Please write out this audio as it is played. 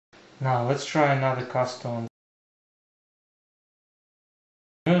Now let's try another cast on.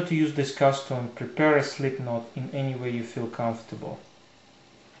 In order to use this cast on, prepare a slip knot in any way you feel comfortable.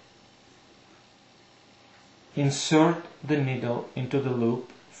 Insert the needle into the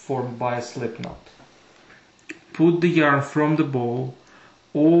loop formed by a slip knot. Put the yarn from the ball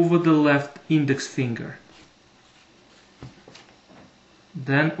over the left index finger,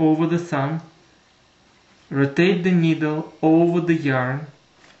 then over the thumb. Rotate the needle over the yarn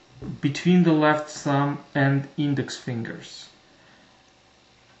between the left thumb and index fingers.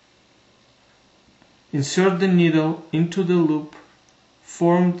 Insert the needle into the loop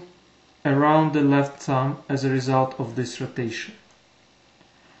formed around the left thumb as a result of this rotation.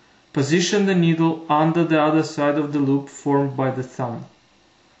 Position the needle under the other side of the loop formed by the thumb.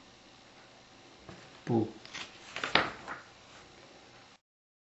 Pull.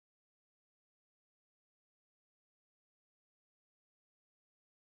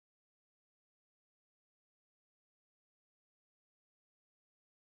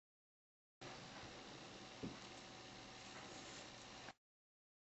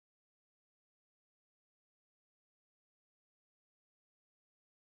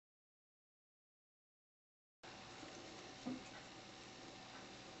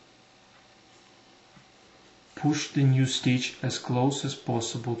 Push the new stitch as close as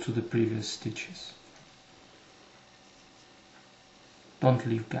possible to the previous stitches. Don't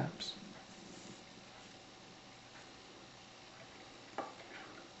leave gaps.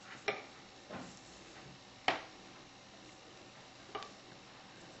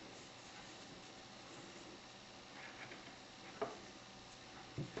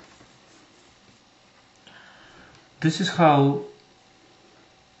 This is how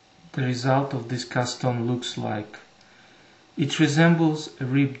the result of this cast on looks like. It resembles a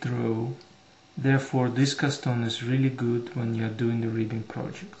ribbed row, therefore this cast on is really good when you are doing the ribbing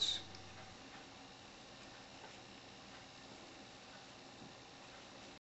projects.